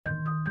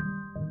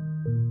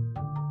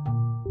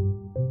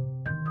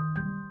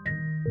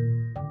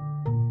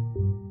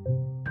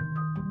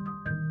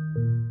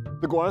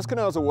The Gowanus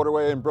Canal is a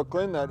waterway in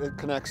Brooklyn that it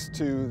connects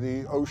to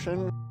the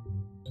ocean.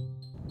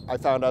 I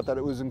found out that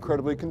it was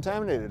incredibly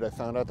contaminated. I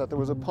found out that there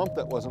was a pump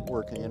that wasn't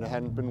working and it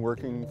hadn't been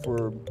working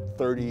for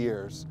 30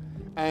 years.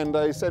 And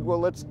I said, well,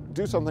 let's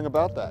do something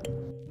about that.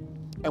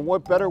 And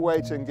what better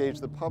way to engage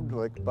the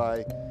public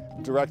by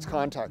direct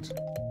contact,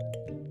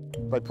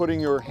 by putting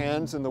your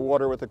hands in the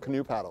water with a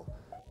canoe paddle.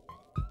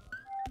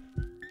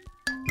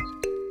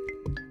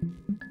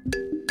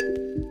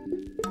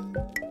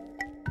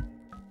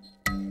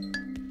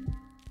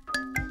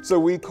 So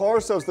we call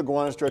ourselves the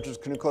Gowanus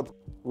Dredgers Canoe Club.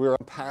 We're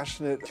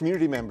passionate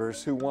community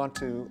members who want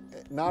to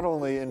not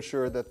only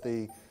ensure that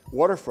the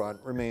waterfront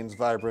remains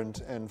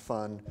vibrant and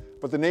fun,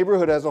 but the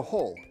neighborhood as a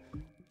whole.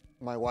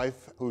 My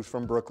wife, who's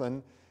from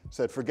Brooklyn,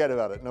 said, forget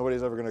about it.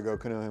 Nobody's ever going to go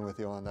canoeing with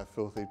you on that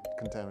filthy,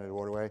 contaminated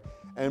waterway.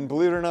 And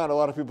believe it or not, a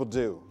lot of people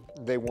do.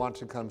 They want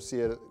to come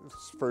see it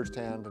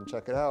firsthand and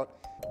check it out.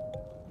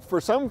 For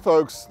some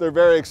folks, they're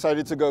very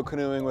excited to go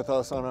canoeing with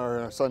us on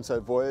our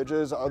sunset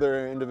voyages.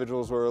 Other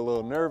individuals were a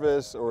little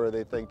nervous, or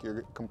they think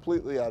you're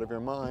completely out of your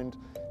mind.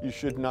 You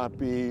should not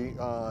be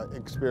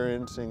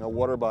experiencing a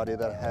water body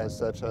that has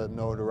such a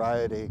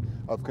notoriety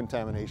of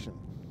contamination.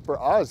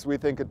 For us, we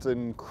think it's an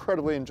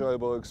incredibly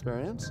enjoyable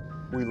experience.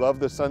 We love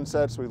the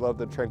sunsets, we love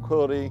the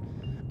tranquility,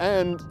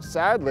 and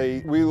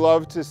sadly, we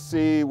love to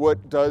see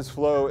what does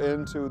flow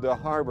into the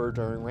harbor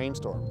during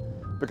rainstorm.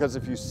 Because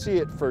if you see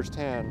it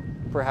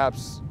firsthand,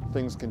 perhaps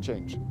things can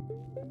change.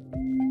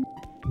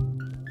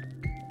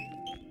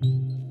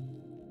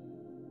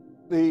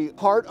 The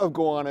heart of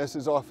Gowanus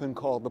is often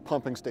called the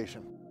pumping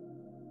station,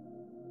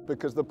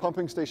 because the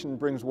pumping station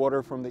brings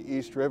water from the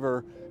East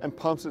River and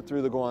pumps it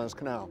through the Gowanus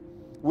Canal.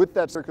 With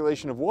that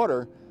circulation of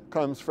water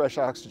comes fresh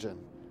oxygen.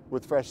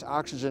 With fresh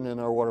oxygen in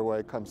our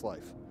waterway comes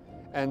life.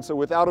 And so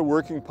without a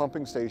working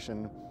pumping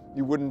station,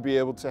 you wouldn't be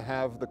able to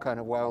have the kind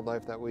of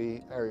wildlife that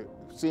we are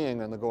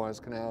seeing on the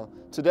Gowanus Canal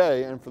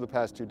today and for the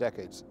past 2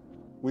 decades.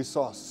 We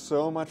saw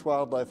so much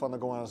wildlife on the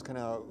Gowanus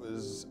Canal, it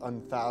was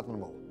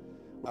unfathomable.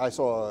 I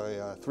saw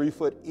a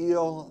 3-foot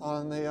eel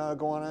on the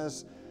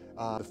Gowanus.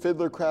 The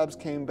fiddler crabs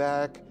came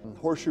back,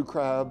 horseshoe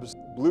crabs,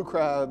 blue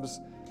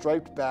crabs,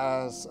 striped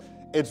bass.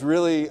 It's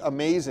really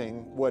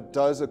amazing what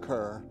does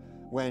occur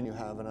when you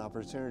have an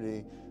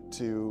opportunity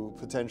to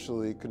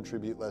potentially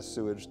contribute less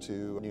sewage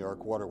to New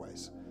York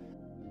waterways.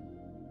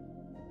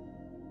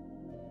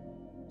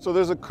 So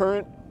there's a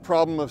current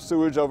problem of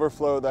sewage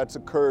overflow that's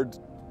occurred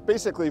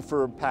basically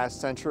for the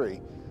past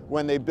century.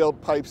 When they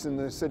built pipes in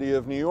the city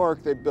of New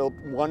York, they built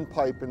one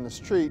pipe in the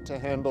street to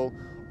handle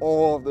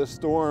all of the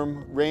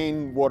storm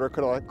rainwater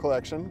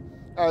collection,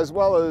 as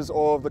well as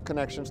all of the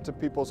connections to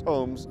people's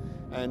homes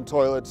and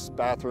toilets,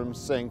 bathrooms,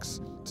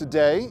 sinks.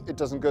 Today, it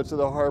doesn't go to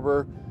the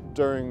harbor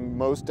during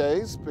most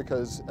days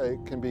because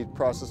it can be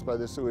processed by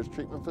the sewage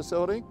treatment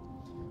facility.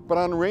 But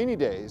on rainy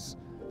days,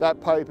 that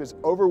pipe is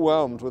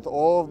overwhelmed with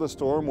all of the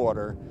storm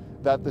water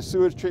that the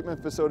sewage treatment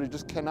facility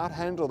just cannot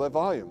handle that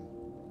volume.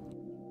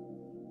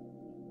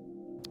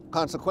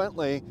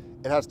 Consequently,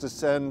 it has to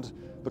send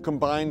the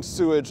combined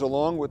sewage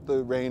along with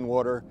the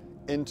rainwater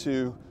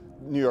into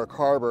New York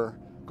Harbor,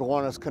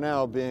 Gowanus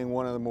Canal being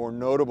one of the more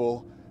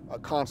notable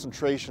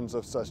concentrations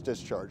of such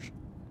discharge.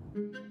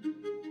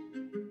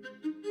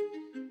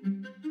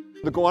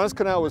 The Gowanus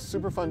Canal was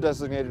Superfund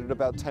designated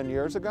about 10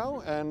 years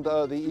ago, and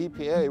the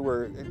EPA,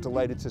 we're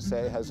delighted to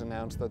say, has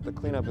announced that the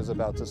cleanup is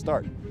about to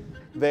start.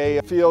 They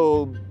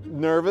feel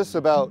nervous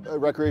about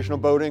recreational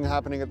boating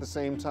happening at the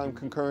same time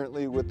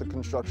concurrently with the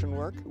construction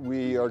work.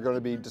 We are going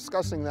to be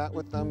discussing that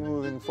with them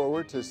moving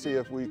forward to see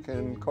if we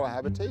can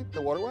cohabitate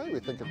the waterway.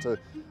 We think it's a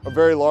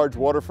very large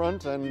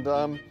waterfront, and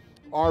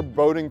our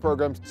boating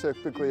programs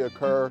typically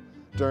occur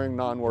during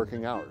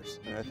non-working hours.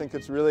 And I think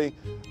it's really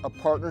a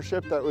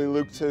partnership that we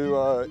look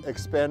to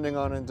expanding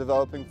on and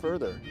developing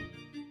further.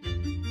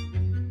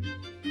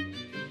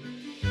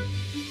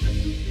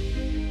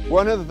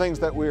 One of the things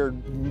that we're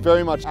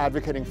very much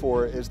advocating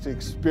for is to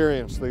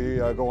experience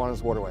the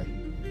Gowanus waterway.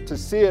 To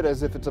see it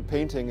as if it's a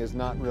painting is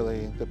not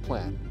really the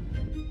plan.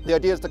 The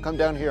idea is to come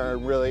down here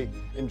and really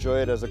enjoy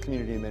it as a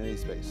community amenity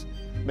space.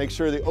 Make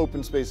sure the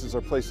open spaces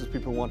are places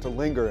people want to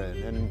linger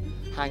in and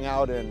hang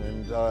out in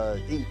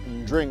and eat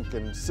and drink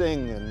and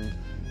sing and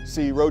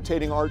see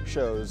rotating art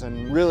shows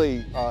and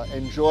really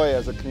enjoy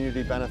as a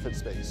community benefit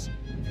space.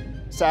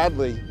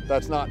 Sadly,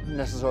 that's not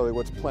necessarily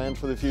what's planned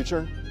for the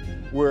future.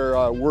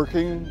 We're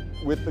working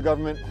with the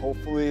government,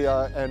 hopefully,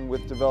 and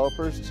with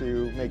developers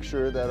to make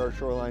sure that our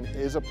shoreline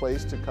is a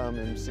place to come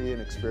and see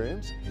and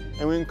experience.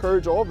 And we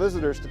encourage all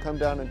visitors to come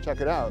down and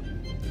check it out.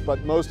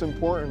 But most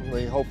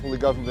importantly, hopefully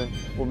government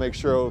will make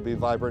sure it will be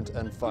vibrant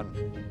and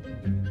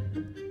fun.